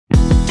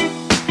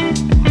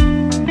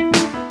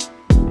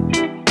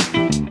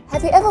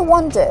Ever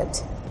wondered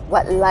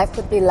what life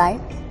would be like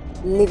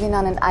living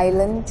on an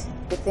island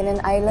within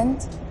an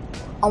island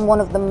on one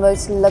of the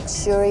most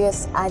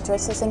luxurious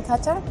addresses in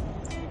Qatar?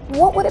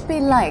 What would it be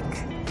like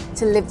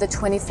to live the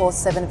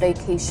 24/7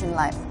 vacation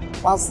life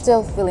while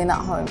still feeling at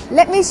home?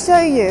 Let me show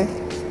you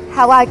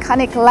how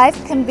iconic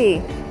life can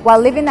be while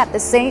living at the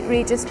St.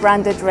 Regis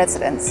branded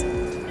residence.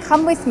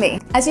 Come with me.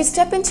 As you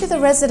step into the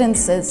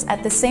residences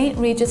at the St.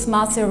 Regis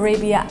Marsa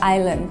Arabia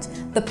Island,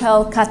 the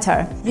Pearl,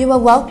 Qatar, you are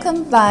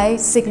welcomed by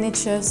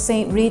signature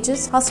St.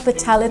 Regis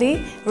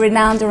hospitality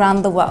renowned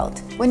around the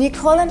world. When you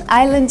call an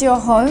island your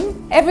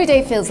home, every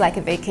day feels like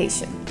a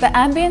vacation. The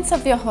ambience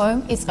of your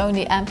home is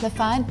only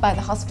amplified by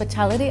the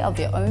hospitality of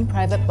your own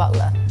private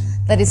butler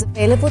that is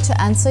available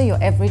to answer your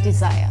every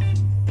desire.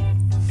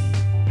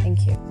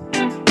 Thank you.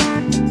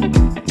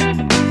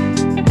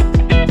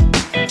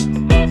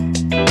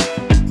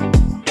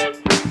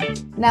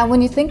 Now,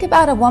 when you think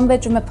about a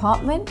one-bedroom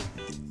apartment,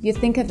 you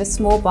think of a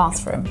small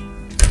bathroom.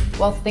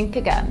 Well, think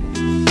again.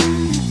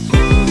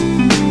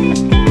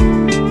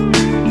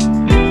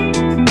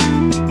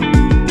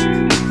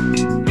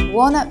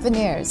 Walnut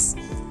veneers.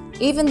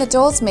 Even the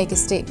doors make a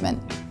statement.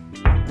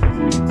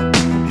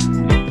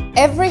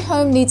 Every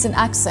home needs an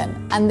accent,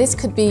 and this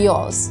could be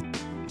yours.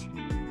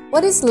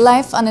 What is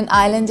life on an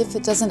island if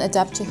it doesn't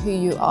adapt to who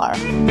you are?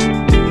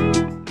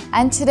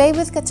 And today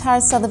with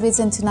Qatar Sotheby's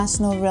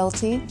International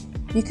Realty,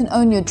 you can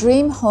own your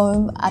dream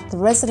home at the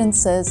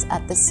residences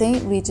at the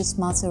St. Regis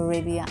Marsa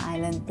Arabia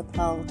Island, the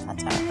Pearl,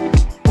 Qatar.